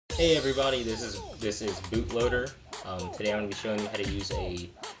Hey everybody, this is Bootloader. Today I'm going to be showing you how to use a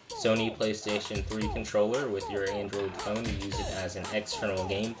Sony PlayStation 3 controller with your Android phone to use it as an external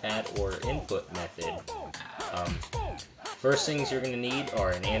gamepad or input method. First things you're going to need are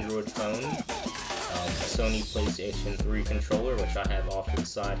an Android phone, a Sony PlayStation 3 controller, which I have off to the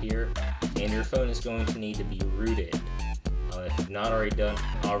side here, and your phone is going to need to be rooted. If you've not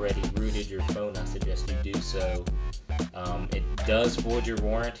already rooted your phone, I suggest you do so. It does void your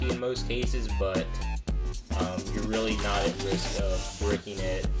warranty in most cases, but you're really not at risk of breaking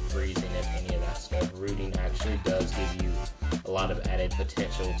it, freezing it, any of that stuff. Rooting actually does give you a lot of added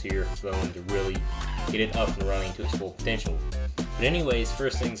potential to your phone to really get it up and running to its full potential. But anyways,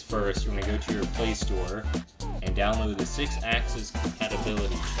 first things first, you're going to go to your Play Store and download the 6-axis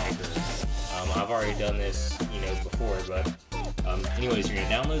compatibility checker. I've already done this, before, but anyways, you're going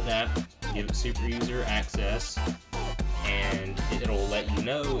to download that, give it super user access, and it'll let you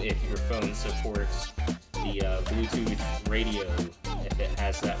know if your phone supports the Bluetooth radio, if it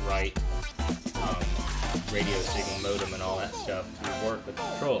has that right radio signal modem and all that stuff to work with the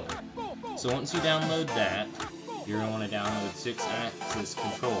controller. So once you download that, you're going to want to download 6-axis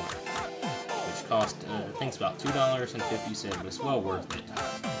controller, which costs, I think it's about $2.50, but it's well worth it.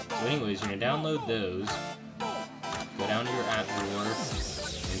 So anyways, you're going to download those, go down to your app drawer,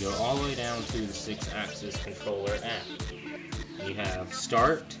 and go all the way down to the 6-axis controller app. You have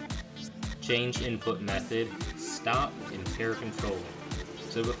Start, Change Input Method, Stop, and Pair Controller.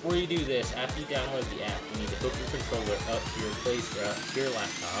 So before you do this, after you download the app, you need to hook your controller up to your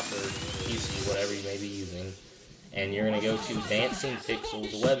laptop or PC, whatever you may be using, and you're going to go to Dancing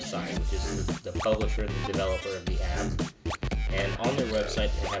Pixel's website, which is the publisher and the developer of the app. And on their website,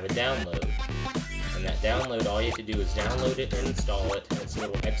 they have a download. And that download, all you have to do is download it and install it, and it's a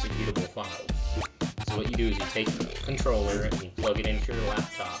little executable file. So what you do is you take the controller and you plug it into your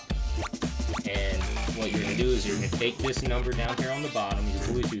laptop. And what you're going to do is you're going to take this number down here on the bottom, your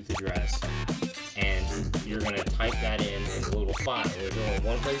Bluetooth address, and you're going to type that in a little file. There's only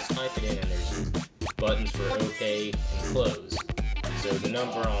one place to type it in, and there's buttons for OK and close. So the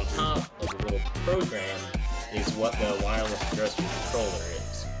number on top of the little program is what the wireless address for the controller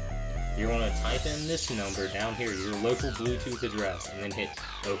is. You're going to type in this number down here, your local Bluetooth address, and then hit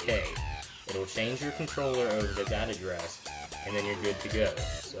OK. It'll change your controller over to that address, and then you're good to go.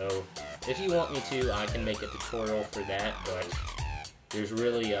 So if you want me to, I can make a tutorial for that, but there's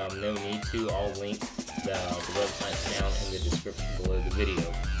really no need to. I'll link the websites down in the description below the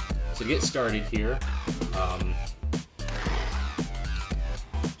video. So to get started here, I'm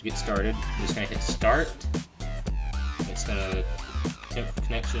just going to hit Start. It's going to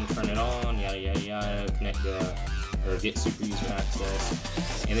connection, turn it on, yada yada yada, connect or get super user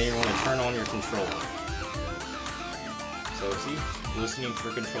access, and then you're going to turn on your controller. So see, listening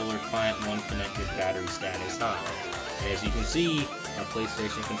for controller, client 1 connected, battery status high. And as you can see, my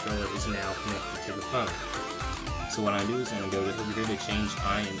PlayStation controller is now connected to the phone. So what I do is I'm going to go over here to change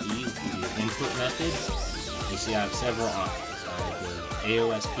I and E to the input method. You see I have several options. I have the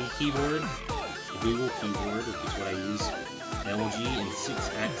AOSP keyboard, the Google keyboard, which is what I use, LG, and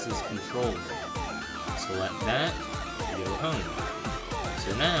 6-axis controller. Select that, and go home.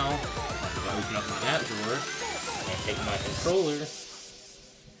 So now, I'm going to open up my app drawer, and take my controller,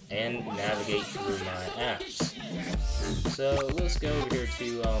 and navigate through my apps. So let's go over here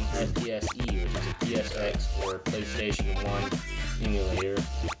to FPSE, which is a PSX or PlayStation 1 emulator.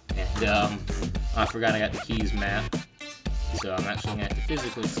 And I forgot I got the keys mapped, so I'm actually going to have to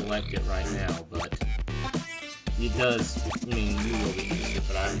physically select it right now, but it does, you will get used to it,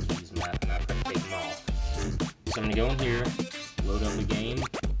 but I have the keys mapped and I have to take them off. So I'm going to go in here, load up the game,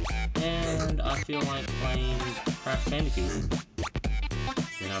 and I feel like playing Crash Bandicoot.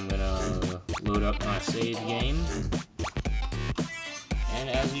 Then I'm going to load up my save game, and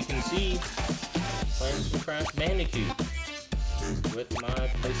as you can see, playing some Crash Bandicoot with my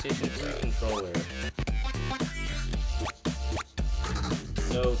PlayStation 3 controller.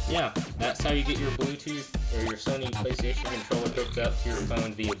 So yeah, that's how you get your Bluetooth or your Sony PlayStation controller hooked up to your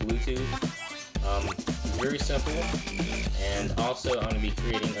phone via Bluetooth. Very simple, and also I'm going to be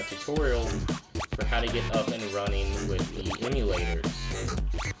creating a tutorial for how to get up and running with the emulators.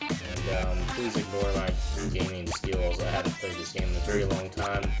 And please ignore my gaming skills. I haven't played this game in a very long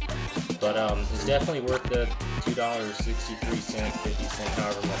time, but it's definitely worth the $2.63, 50 cents,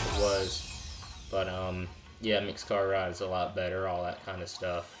 however much it was. But yeah, Mixed Car Ride is a lot better, all that kind of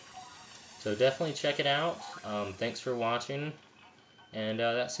stuff. So definitely check it out. Thanks for watching, and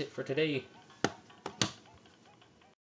that's it for today.